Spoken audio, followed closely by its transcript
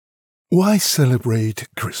Why Celebrate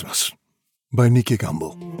Christmas? By Nicky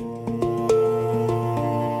Gumbel.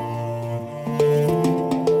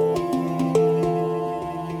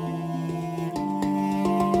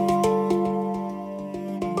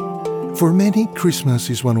 For many, Christmas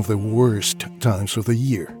is one of the worst times of the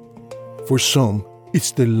year. For some,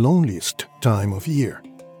 it's the loneliest time of year.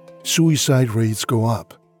 Suicide rates go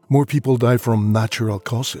up. More people die from natural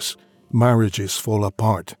causes. Marriages fall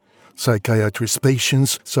apart. Psychiatrist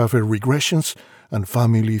patients suffer regressions, and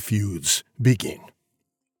family feuds begin.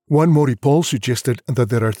 One Mori poll suggested that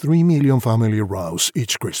there are 3 million family rows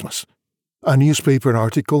each Christmas. A newspaper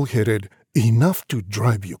article headed, "Enough to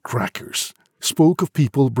Drive You Crackers," spoke of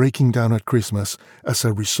people breaking down at Christmas as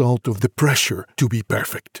a result of the pressure to be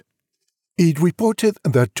perfect. It reported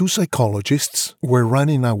that 2 psychologists were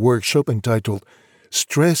running a workshop entitled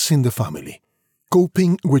Stress in the Family,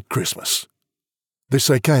 Coping with Christmas. The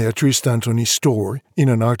psychiatrist Anthony Storr, in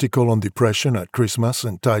an article on depression at Christmas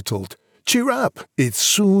entitled, "Cheer up, it's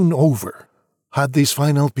soon over," had this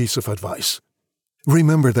final piece of advice.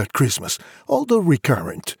 Remember that Christmas, although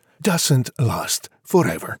recurrent, doesn't last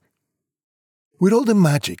forever. With all the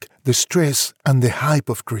magic, the stress, and the hype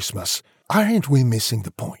of Christmas, aren't we missing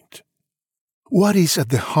the point? What is at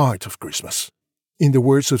the heart of Christmas? In the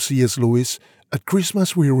words of C.S. Lewis, at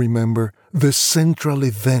Christmas we remember the central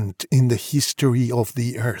event in the history of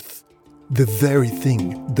the earth, the very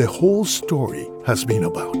thing the whole story has been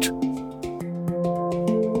about.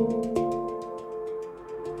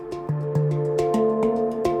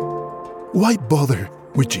 Why bother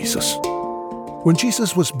with Jesus? When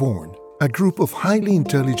Jesus was born, a group of highly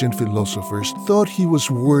intelligent philosophers thought he was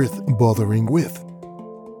worth bothering with.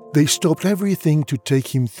 They stopped everything to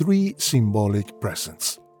take him 3 symbolic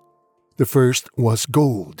presents. The first was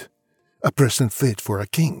gold, a present fit for a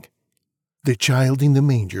king. The child in the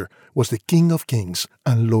manger was the King of Kings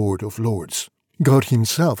and Lord of Lords. God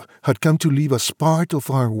himself had come to live as part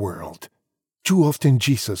of our world. Too often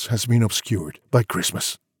Jesus has been obscured by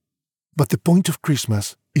Christmas. But the point of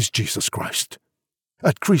Christmas is Jesus Christ.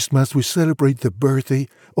 At Christmas we celebrate the birthday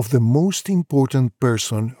of the most important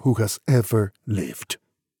person who has ever lived.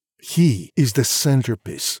 He is the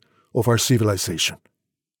centerpiece of our civilization.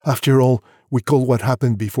 After all, we call what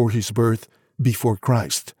happened before his birth before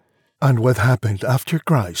Christ, and what happened after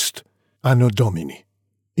Christ, Anno Domini,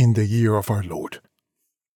 in the year of our Lord.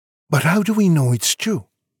 But how do we know it's true?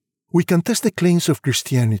 We can test the claims of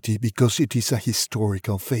Christianity because it is a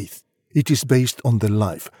historical faith. It is based on the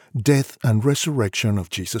life, death, and resurrection of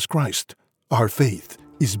Jesus Christ. Our faith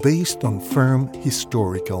is based on firm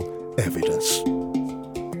historical evidence.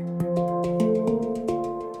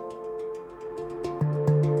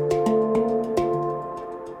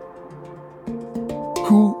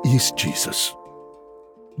 Who is Jesus?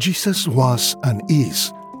 Jesus was and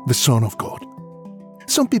is the Son of God.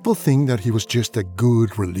 Some people think that he was just a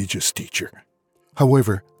good religious teacher.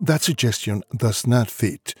 However, that suggestion does not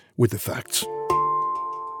fit with the facts.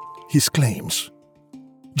 His claims.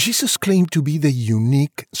 Jesus claimed to be the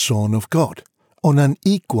unique Son of God, on an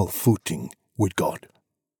equal footing with God.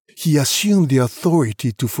 He assumed the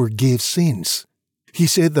authority to forgive sins. He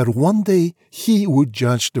said that one day he would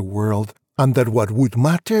judge the world, and that what would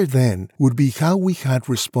matter then would be how we had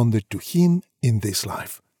responded to him in this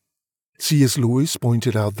life. C.S. Lewis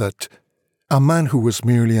pointed out that a man who was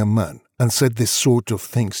merely a man and said the sort of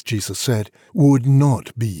things Jesus said would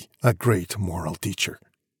not be a great moral teacher.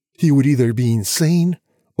 He would either be insane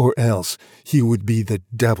or else he would be the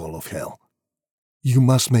devil of hell. You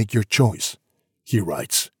must make your choice, he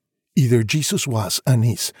writes. Either Jesus was and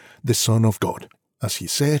is the Son of God, as he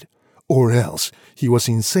said, or else he was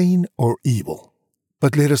insane or evil.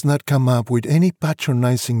 But let us not come up with any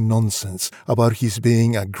patronizing nonsense about his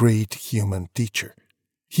being a great human teacher.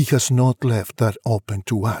 He has not left that open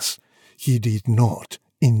to us. He did not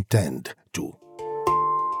intend to.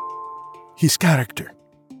 His character.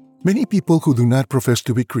 Many people who do not profess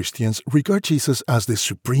to be Christians regard Jesus as the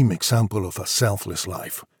supreme example of a selfless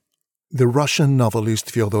life. The Russian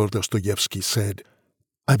novelist Fyodor Dostoevsky said,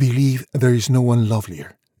 "I believe there is no one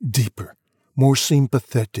lovelier, deeper, more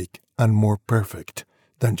sympathetic, and more perfect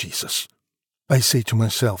than Jesus. I say to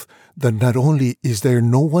myself that not only is there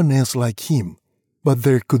no one else like him, but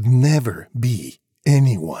there could never be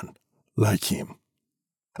anyone like him."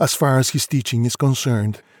 As far as his teaching is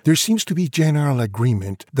concerned, there seems to be general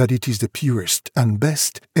agreement that it is the purest and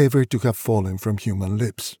best ever to have fallen from human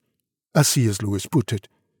lips. As C.S. Lewis put it,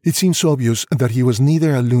 it seems obvious that he was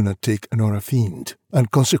neither a lunatic nor a fiend, and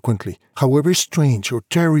consequently, however strange or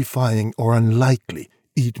terrifying or unlikely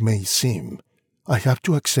it may seem, I have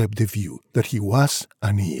to accept the view that he was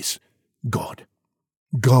and is God.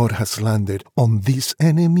 God has landed on this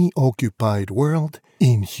enemy-occupied world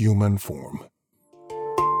in human form.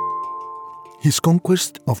 His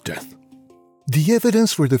conquest of death. The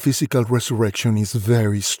evidence for the physical resurrection is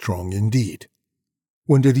very strong indeed.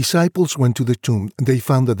 When the disciples went to the tomb, they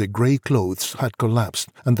found that the grey clothes had collapsed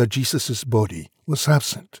and that Jesus' body was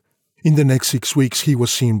absent. In the next 6 weeks, he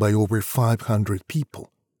was seen by over 500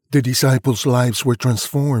 people. The disciples' lives were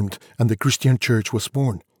transformed and the Christian church was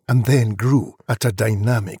born, and then grew at a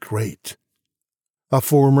dynamic rate. A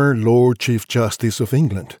former Lord Chief Justice of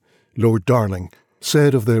England, Lord Darling,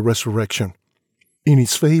 said of the resurrection, "In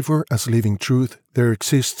its favor as living truth, there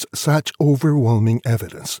exists such overwhelming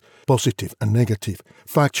evidence, positive and negative,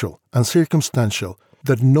 factual and circumstantial,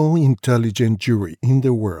 that no intelligent jury in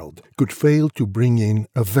the world could fail to bring in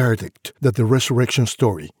a verdict that the resurrection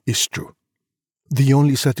story is true. The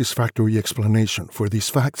only satisfactory explanation for these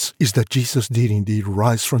facts is that Jesus did indeed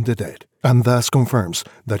rise from the dead, and thus confirms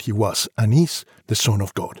that he was and is the Son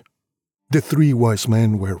of God. The 3 wise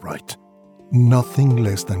men were right. Nothing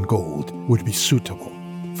less than gold would be suitable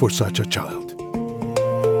for such a child."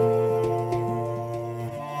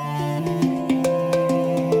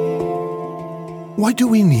 Why do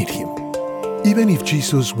we need him? Even if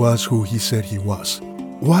Jesus was who he said he was,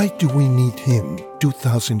 why do we need him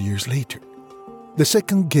 2,000 years later? The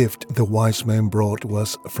second gift the wise men brought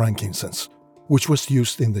was frankincense, which was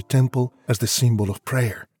used in the temple as the symbol of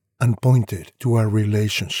prayer and pointed to our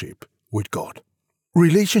relationship with God.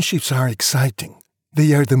 Relationships are exciting.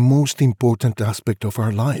 They are the most important aspect of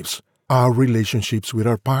our lives. Our relationships with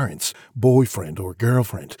our parents, boyfriend or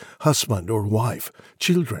girlfriend, husband or wife,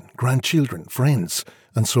 children, grandchildren, friends,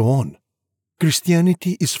 and so on.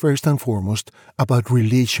 Christianity is first and foremost about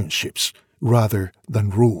relationships rather than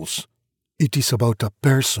rules. It is about a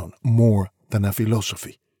person more than a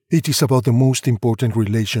philosophy. It is about the most important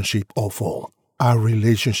relationship of all, our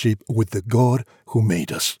relationship with the God who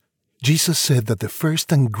made us. Jesus said that the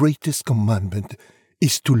first and greatest commandment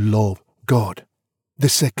is to love God. The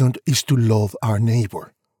second is to love our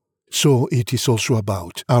neighbor. So it is also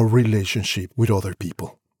about our relationship with other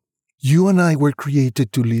people. You and I were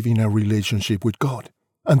created to live in a relationship with God.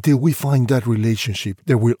 Until we find that relationship,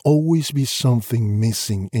 there will always be something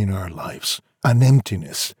missing in our lives, an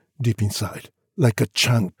emptiness deep inside, like a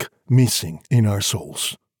chunk missing in our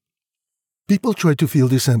souls. People try to fill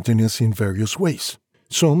this emptiness in various ways.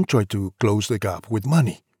 Some try to close the gap with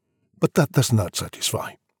money, but that does not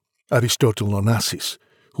satisfy. Aristotle Onassis,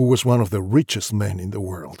 who was one of the richest men in the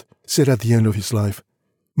world, said at the end of his life,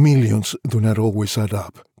 "Millions do not always add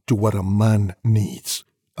up to what a man needs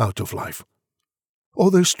out of life."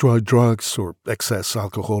 Others try drugs or excess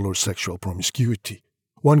alcohol or sexual promiscuity.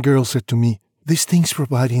 One girl said to me, "These things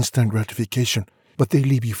provide instant gratification, but they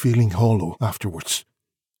leave you feeling hollow afterwards."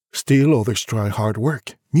 Still others try hard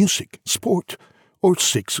work, music, sport, or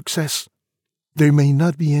seek success. There may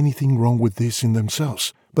not be anything wrong with this in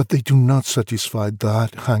themselves, but they do not satisfy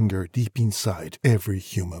that hunger deep inside every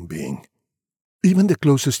human being. Even the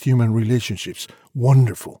closest human relationships,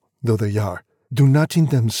 wonderful though they are, do not in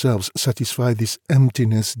themselves satisfy this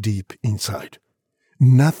emptiness deep inside.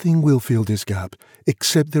 Nothing will fill this gap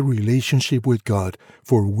except the relationship with God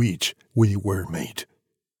for which we were made.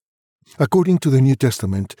 According to the New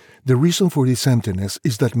Testament, the reason for this emptiness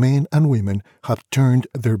is that men and women have turned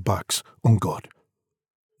their backs on God.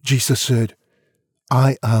 Jesus said,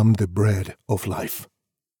 "I am the bread of life."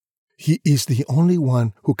 He is the only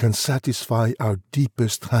one who can satisfy our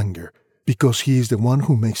deepest hunger, because he is the one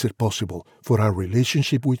who makes it possible for our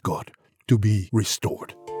relationship with God to be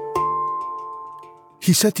restored.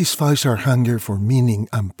 He satisfies our hunger for meaning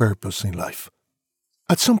and purpose in life.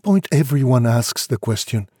 At some point, everyone asks the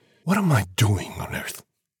question, "What am I doing on earth?"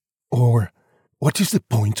 Or, "What is the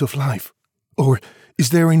point of life?" Or, "Is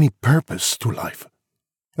there any purpose to life?"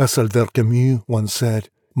 As Albert Camus once said,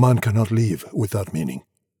 "Man cannot live without meaning."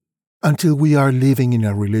 Until we are living in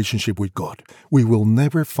a relationship with God, we will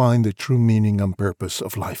never find the true meaning and purpose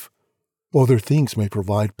of life. Other things may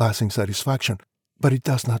provide passing satisfaction, but it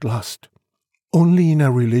does not last. Only in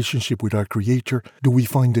a relationship with our Creator do we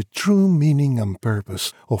find the true meaning and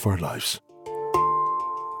purpose of our lives.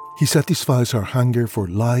 He satisfies our hunger for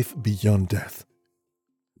life beyond death.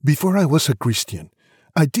 Before I was a Christian,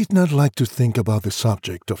 I did not like to think about the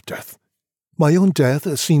subject of death. My own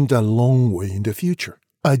death seemed a long way in the future.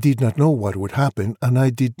 I did not know what would happen, and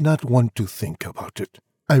I did not want to think about it.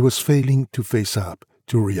 I was failing to face up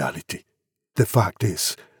to reality. The fact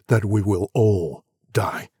is that we will all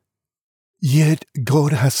die. Yet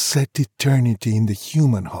God has set eternity in the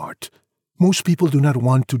human heart. Most people do not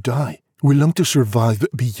want to die. We long to survive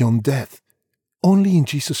beyond death. Only in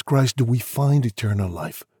Jesus Christ do we find eternal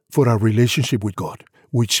life, for our relationship with God,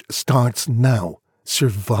 which starts now,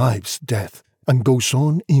 survives death and goes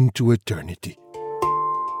on into eternity.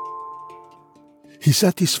 He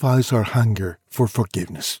satisfies our hunger for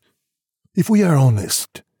forgiveness. If we are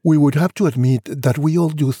honest, we would have to admit that we all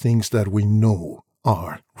do things that we know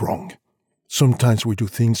are wrong. Sometimes we do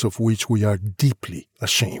things of which we are deeply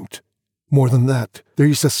ashamed. More than that, there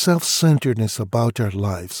is a self-centeredness about our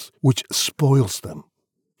lives which spoils them.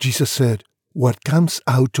 Jesus said, "What comes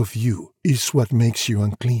out of you is what makes you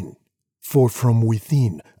unclean. For from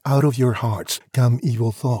within, out of your hearts, come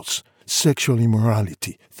evil thoughts, sexual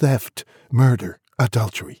immorality, theft, murder,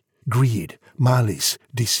 adultery, greed, malice,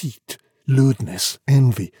 deceit, lewdness,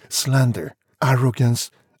 envy, slander,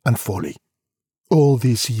 arrogance, and folly. All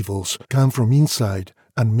these evils come from inside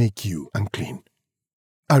and make you unclean."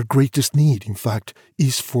 Our greatest need, in fact,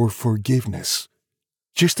 is for forgiveness.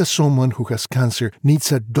 Just as someone who has cancer needs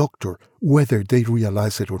a doctor whether they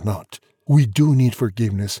realize it or not, we do need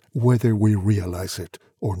forgiveness whether we realize it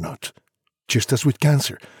or not. Just as with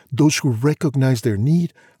cancer, those who recognize their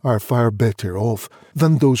need are far better off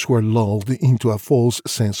than those who are lulled into a false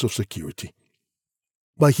sense of security.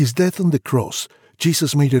 By his death on the cross,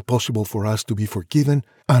 Jesus made it possible for us to be forgiven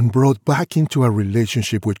and brought back into a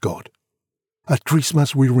relationship with God. At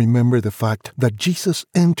Christmas, we remember the fact that Jesus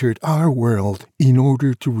entered our world in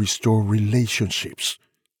order to restore relationships.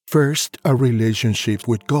 First, our relationship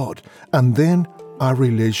with God, and then our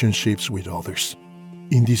relationships with others.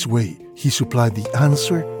 In this way, he supplied the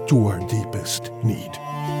answer to our deepest need.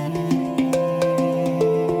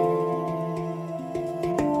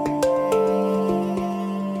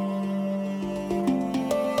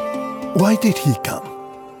 Why did he come?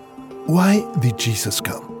 Why did Jesus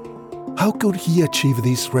come? How could he achieve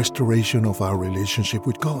this restoration of our relationship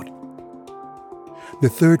with God? The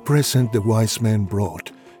third present the wise men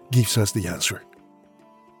brought gives us the answer.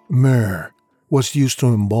 Myrrh was used to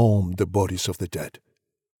embalm the bodies of the dead.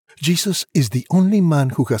 Jesus is the only man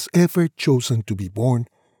who has ever chosen to be born,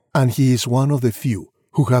 and he is one of the few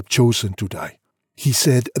who have chosen to die. He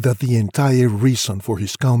said that the entire reason for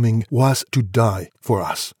his coming was to die for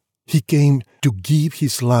us. He came to give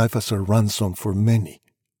his life as a ransom for many.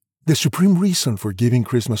 The supreme reason for giving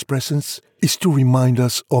Christmas presents is to remind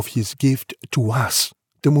us of his gift to us,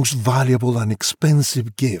 the most valuable and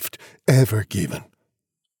expensive gift ever given.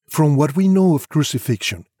 From what we know of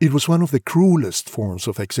crucifixion, it was one of the cruelest forms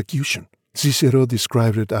of execution. Cicero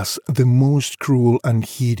described it as the most cruel and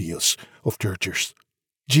hideous of tortures.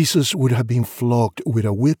 Jesus would have been flogged with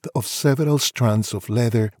a whip of several strands of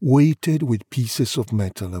leather weighted with pieces of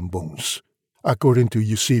metal and bones. According to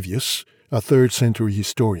Eusebius, a 3rd century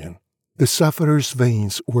historian, the sufferer's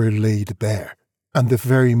veins were laid bare, and the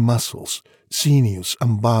very muscles, sinews,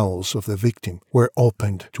 and bowels of the victim were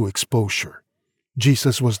opened to exposure.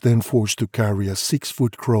 Jesus was then forced to carry a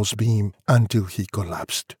 6-foot crossbeam until he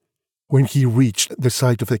collapsed. When he reached the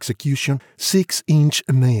site of execution, 6-inch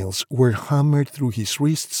nails were hammered through his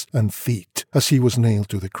wrists and feet as he was nailed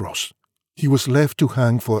to the cross. He was left to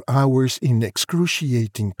hang for hours in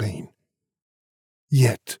excruciating pain.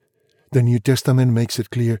 Yet, the New Testament makes it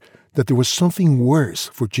clear that there was something worse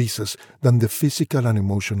for Jesus than the physical and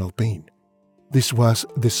emotional pain. This was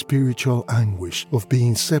the spiritual anguish of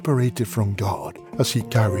being separated from God as he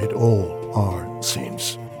carried all our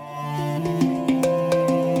sins.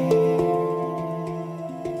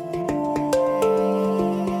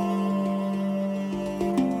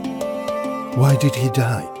 Why did he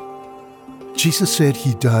die? Jesus said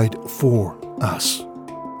he died for us.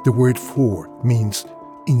 The word "for" means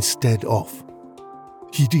instead of.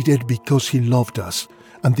 He did it because he loved us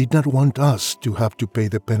and did not want us to have to pay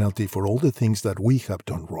the penalty for all the things that we have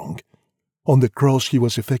done wrong. On the cross, he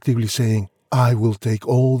was effectively saying, "I will take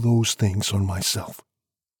all those things on myself."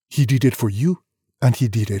 He did it for you, and he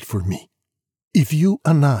did it for me. If you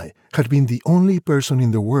and I had been the only person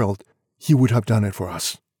in the world, he would have done it for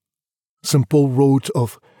us. St. Paul wrote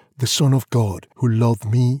of the Son of God who loved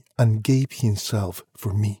me and gave himself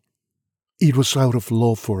for me. It was out of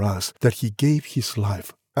love for us that he gave his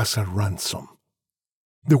life as a ransom.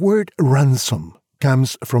 The word ransom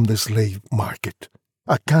comes from the slave market.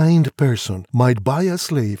 A kind person might buy a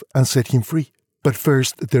slave and set him free, but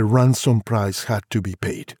first the ransom price had to be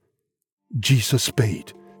paid. Jesus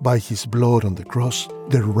paid, by his blood on the cross,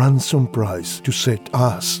 the ransom price to set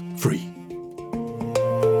us free.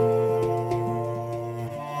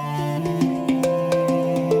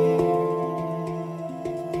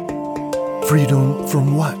 Freedom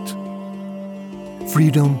from what?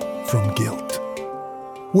 Freedom from guilt.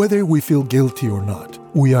 Whether we feel guilty or not,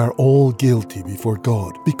 We are all guilty before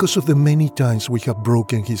God because of the many times we have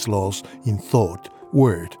broken His laws in thought,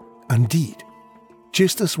 word, and deed.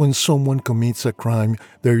 Just as when someone commits a crime,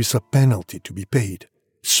 there is a penalty to be paid,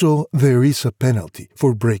 so there is a penalty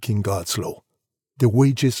for breaking God's law. The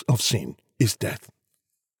wages of sin is death.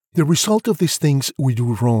 The result of these things we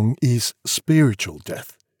do wrong is spiritual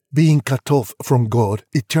death, being cut off from God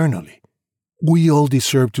eternally. We all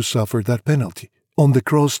deserve to suffer that penalty. On the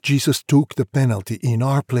cross, Jesus took the penalty in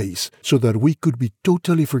our place so that we could be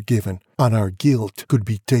totally forgiven and our guilt could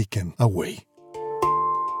be taken away.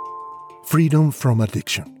 Freedom from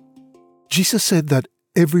addiction. Jesus said that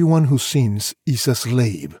everyone who sins is a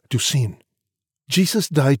slave to sin. Jesus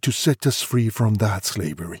died to set us free from that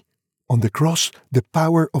slavery. On the cross, the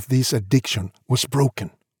power of this addiction was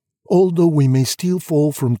broken. Although we may still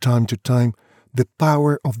fall from time to time, the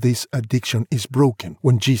power of this addiction is broken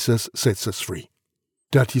when Jesus sets us free.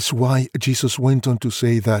 That is why Jesus went on to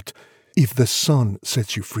say that if the Son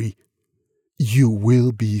sets you free, you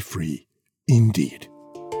will be free indeed.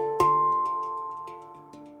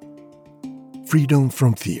 Freedom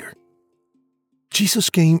from fear. Jesus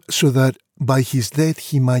came so that by His death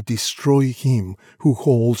He might destroy him who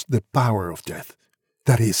holds the power of death,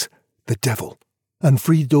 that is, the devil, and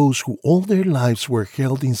free those who all their lives were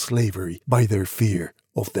held in slavery by their fear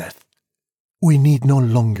of death. We need no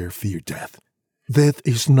longer fear death. Death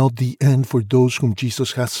is not the end for those whom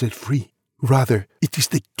Jesus has set free. Rather, it is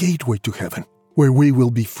the gateway to heaven, where we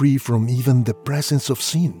will be free from even the presence of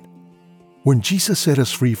sin. When Jesus set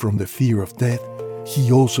us free from the fear of death,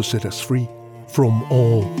 He also set us free from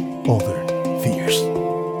all other fears.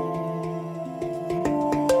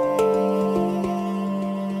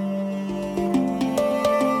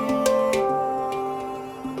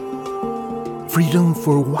 Freedom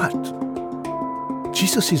for what?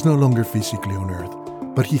 Jesus is no longer physically on earth,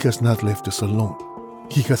 but He has not left us alone.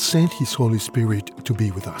 He has sent His Holy Spirit to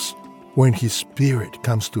be with us. When His Spirit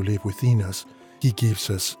comes to live within us, He gives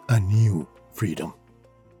us a new freedom.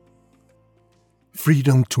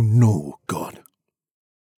 Freedom to know God.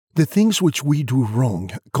 The things which we do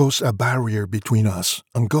wrong cause a barrier between us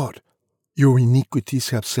and God. Your iniquities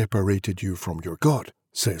have separated you from your God,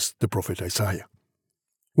 says the prophet Isaiah.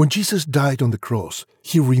 When Jesus died on the cross,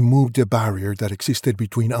 He removed the barrier that existed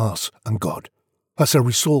between us and God. As a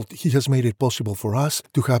result, He has made it possible for us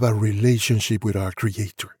to have a relationship with our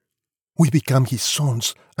Creator. We become His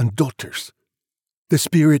sons and daughters. The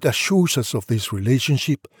Spirit assures us of this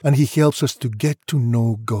relationship, and He helps us to get to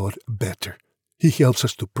know God better. He helps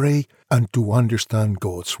us to pray and to understand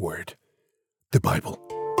God's Word, the Bible.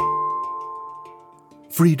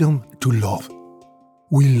 Freedom to love.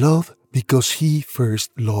 We love because He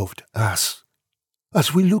first loved us.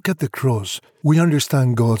 As we look at the cross, we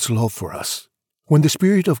understand God's love for us. When the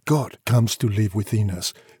Spirit of God comes to live within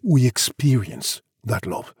us, we experience that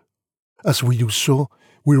love. As we do so,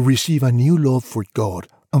 we receive a new love for God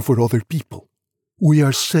and for other people. We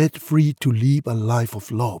are set free to live a life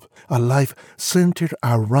of love, a life centered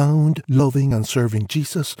around loving and serving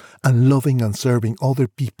Jesus and loving and serving other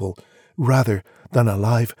people, rather than a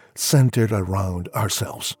life centered around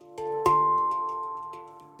ourselves.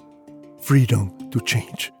 Freedom to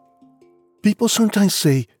change. People sometimes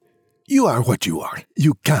say, "You are what you are.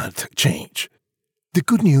 You can't change." The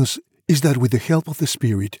good news is that with the help of the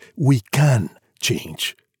Spirit, we can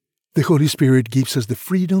change. The Holy Spirit gives us the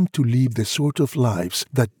freedom to live the sort of lives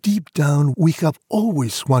that deep down we have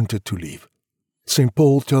always wanted to live. St.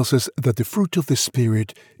 Paul tells us that the fruit of the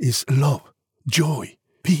Spirit is love, joy,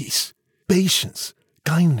 peace, patience,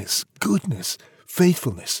 kindness, goodness,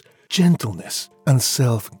 faithfulness, gentleness, and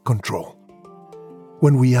self-control.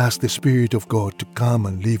 When we ask the Spirit of God to come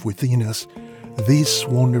and live within us, these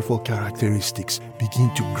wonderful characteristics begin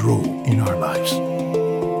to grow in our lives.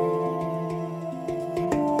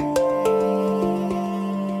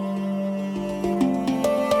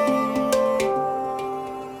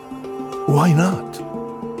 Why not?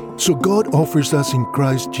 So God offers us in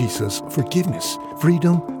Christ Jesus forgiveness,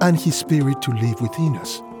 freedom, and His Spirit to live within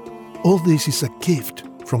us. All this is a gift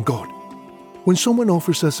from God. When someone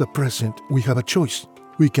offers us a present, we have a choice.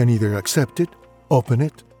 We can either accept it, open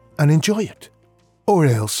it, and enjoy it. Or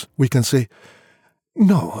else we can say,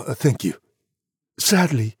 "No, thank you."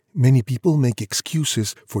 Sadly, many people make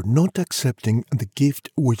excuses for not accepting the gift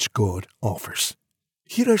which God offers.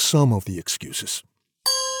 Here are some of the excuses.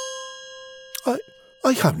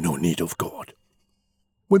 I have no need of God.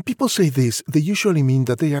 When people say this, they usually mean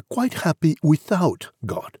that they are quite happy without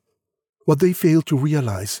God. What they fail to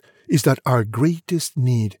realize is that our greatest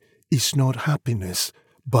need is not happiness,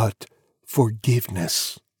 but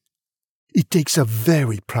forgiveness. It takes a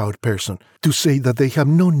very proud person to say that they have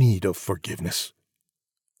no need of forgiveness.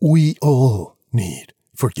 We all need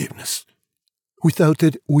forgiveness. Without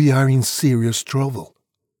it, we are in serious trouble.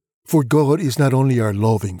 For God is not only our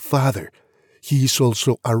loving Father, He is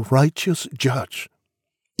also a righteous judge.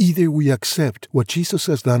 Either we accept what Jesus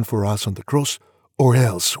has done for us on the cross, or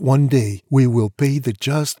else one day we will pay the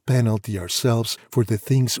just penalty ourselves for the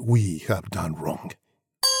things we have done wrong.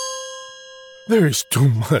 There is too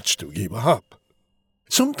much to give up.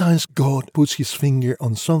 Sometimes God puts His finger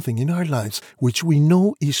on something in our lives which we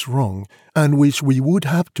know is wrong and which we would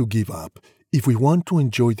have to give up if we want to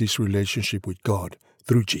enjoy this relationship with God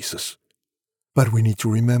through Jesus. But we need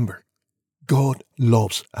to remember, God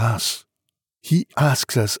loves us. He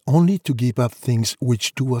asks us only to give up things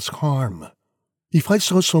which do us harm. If I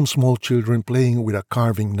saw some small children playing with a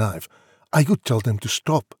carving knife, I would tell them to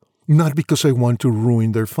stop, not because I want to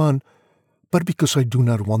ruin their fun, but because I do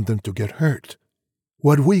not want them to get hurt.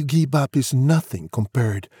 What we give up is nothing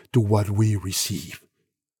compared to what we receive.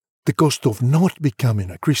 The cost of not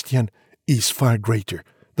becoming a Christian is far greater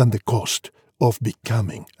than the cost of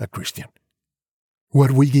becoming a Christian.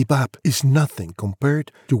 What we give up is nothing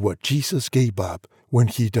compared to what Jesus gave up when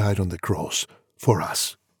He died on the cross for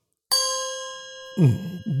us.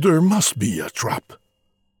 There must be a trap.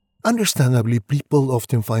 Understandably, people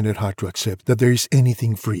often find it hard to accept that there is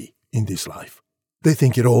anything free in this life. They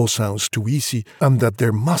think it all sounds too easy and that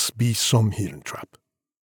there must be some hidden trap.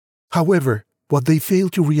 However, what they fail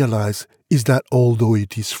to realize is that although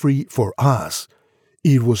it is free for us,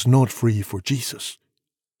 it was not free for Jesus.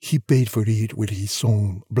 He paid for it with His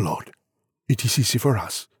own blood. It is easy for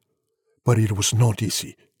us, but it was not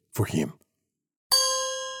easy for Him.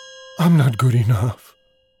 I'm not good enough.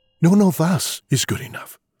 None of us is good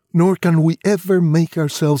enough, nor can we ever make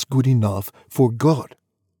ourselves good enough for God.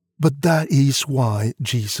 But that is why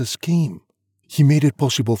Jesus came. He made it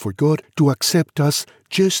possible for God to accept us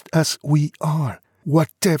just as we are,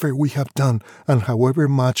 whatever we have done and however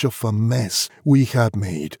much of a mess we have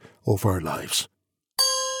made of our lives.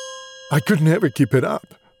 I could never keep it up.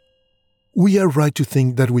 We are right to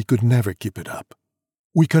think that we could never keep it up.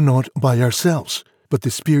 We cannot by ourselves, but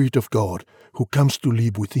the Spirit of God, who comes to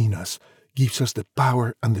live within us, gives us the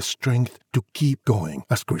power and the strength to keep going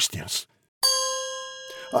as Christians.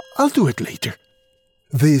 I'll do it later.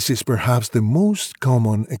 This is perhaps the most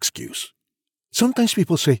common excuse. Sometimes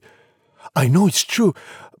people say, I know it's true,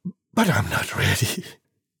 but I'm not ready.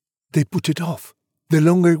 They put it off. The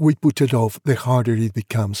longer we put it off, the harder it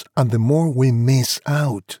becomes, and the more we miss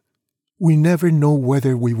out. We never know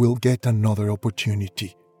whether we will get another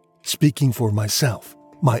opportunity. Speaking for myself,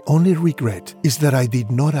 my only regret is that I did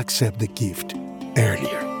not accept the gift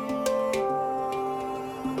earlier.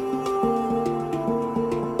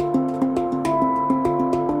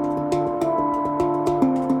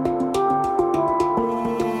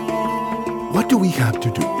 What do we have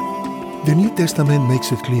to do? The New Testament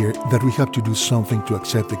makes it clear that we have to do something to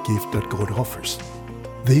accept the gift that God offers.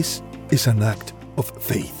 This is an act of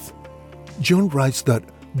faith. John writes that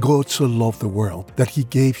God so loved the world that He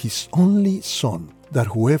gave His only Son, that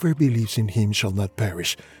whoever believes in Him shall not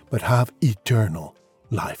perish, but have eternal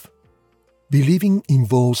life. Believing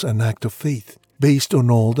involves an act of faith based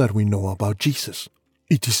on all that we know about Jesus.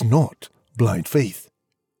 It is not blind faith.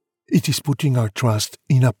 It is putting our trust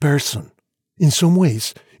in a person. In some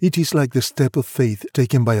ways, it is like the step of faith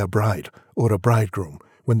taken by a bride or a bridegroom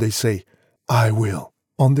when they say, I will,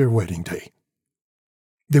 on their wedding day.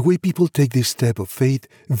 The way people take this step of faith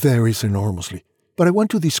varies enormously, but I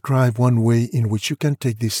want to describe one way in which you can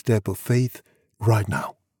take this step of faith right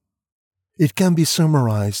now. It can be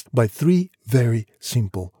summarized by 3 very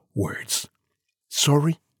simple words.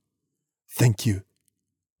 Sorry, thank you,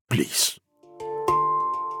 please.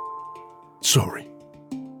 Sorry.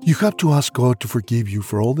 You have to ask God to forgive you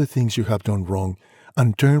for all the things you have done wrong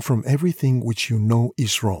and turn from everything which you know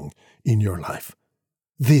is wrong in your life.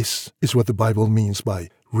 This is what the Bible means by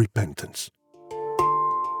repentance.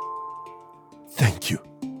 Thank you.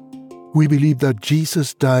 We believe that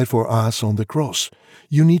Jesus died for us on the cross.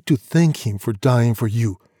 You need to thank Him for dying for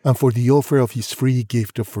you and for the offer of His free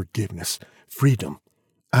gift of forgiveness, freedom,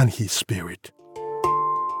 and His Spirit.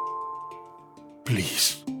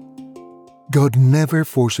 Please. God never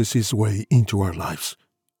forces His way into our lives.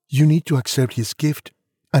 You need to accept His gift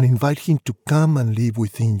and invite Him to come and live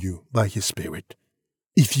within you by His Spirit.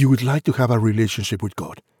 If you would like to have a relationship with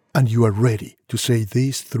God and you are ready to say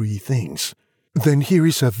these 3 things, then here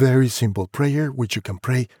is a very simple prayer which you can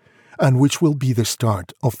pray and which will be the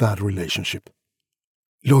start of that relationship.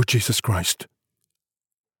 Lord Jesus Christ,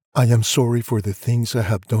 I am sorry for the things I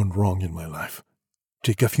have done wrong in my life.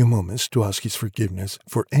 Take a few moments to ask His forgiveness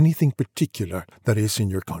for anything particular that is in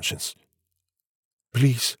your conscience.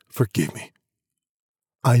 Please forgive me.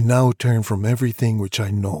 I now turn from everything which I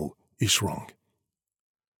know is wrong.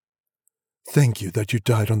 Thank you that you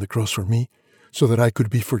died on the cross for me so that I could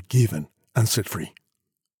be forgiven and set free.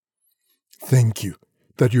 Thank you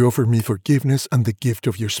that you offer me forgiveness and the gift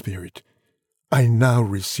of your Spirit. I now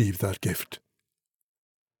receive that gift.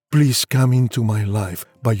 Please come into my life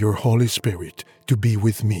by your Holy Spirit to be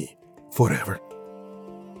with me forever.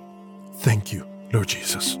 Thank you, Lord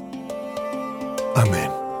Jesus.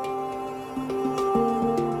 Amen.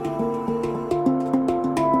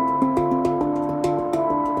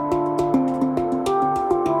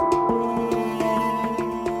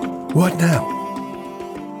 What now?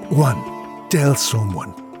 1. Tell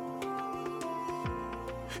someone.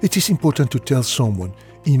 It is important to tell someone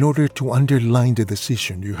in order to underline the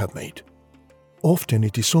decision you have made. Often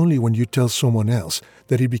it is only when you tell someone else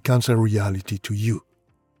that it becomes a reality to you.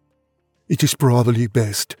 It is probably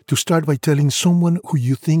best to start by telling someone who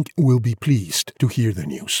you think will be pleased to hear the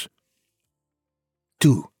news.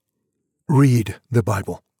 2. Read the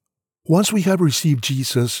Bible. Once we have received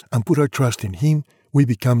Jesus and put our trust in Him, we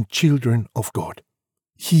become children of God.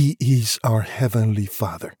 He is our Heavenly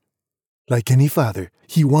Father. Like any father,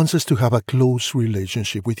 He wants us to have a close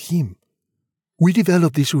relationship with Him. We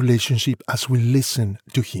develop this relationship as we listen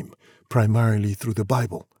to Him, primarily through the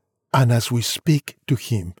Bible, and as we speak to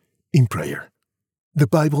Him in prayer. The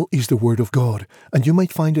Bible is the Word of God, and you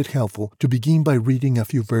might find it helpful to begin by reading a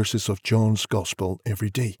few verses of John's Gospel every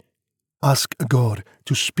day. Ask God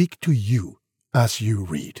to speak to you as you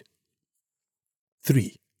read.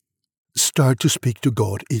 3. Start to speak to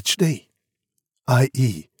God each day,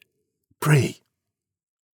 i.e., pray.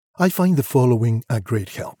 I find the following a great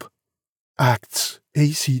help. Acts,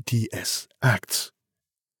 A-C-T-S, Acts.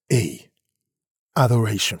 A.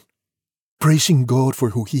 Adoration. Praising God for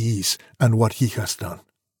who He is and what He has done.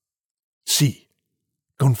 C.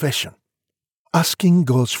 Confession. Asking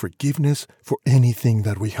God's forgiveness for anything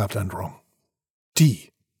that we have done wrong.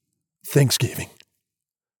 D. Thanksgiving.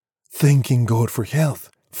 Thanking God for health,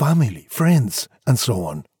 family, friends, and so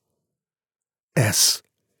on. S.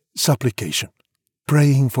 Supplication.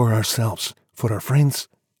 Praying for ourselves, for our friends,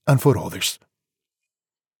 and for others.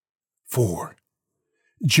 4.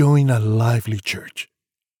 Join a lively church.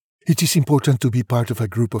 It is important to be part of a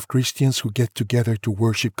group of Christians who get together to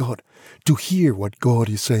worship God, to hear what God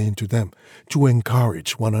is saying to them, to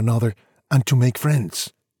encourage one another, and to make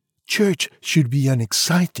friends. Church should be an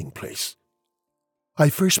exciting place. I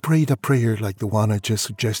first prayed a prayer like the one I just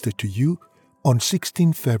suggested to you on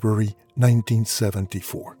 16 February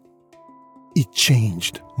 1974. It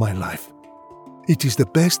changed my life. It is the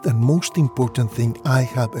best and most important thing I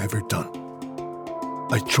have ever done.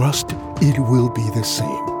 I trust it will be the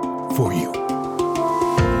same for you.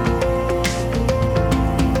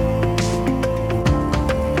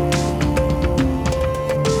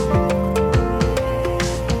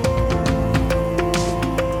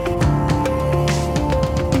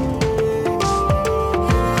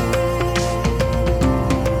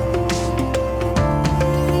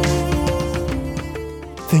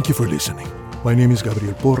 Thank you for listening. My name is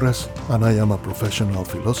Gabriel Porras, and I am a professional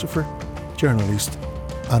philosopher, journalist,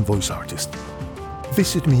 and voice artist.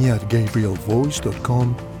 Visit me at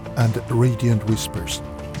gabrielvoice.com and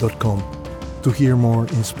radiantwhispers.com to hear more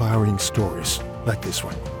inspiring stories like this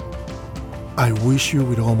one. I wish you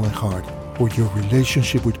with all my heart for your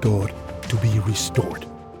relationship with God to be restored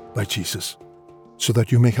by Jesus, so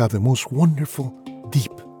that you may have the most wonderful,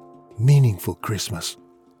 deep, meaningful Christmas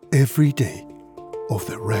every day of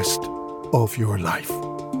the rest of your life.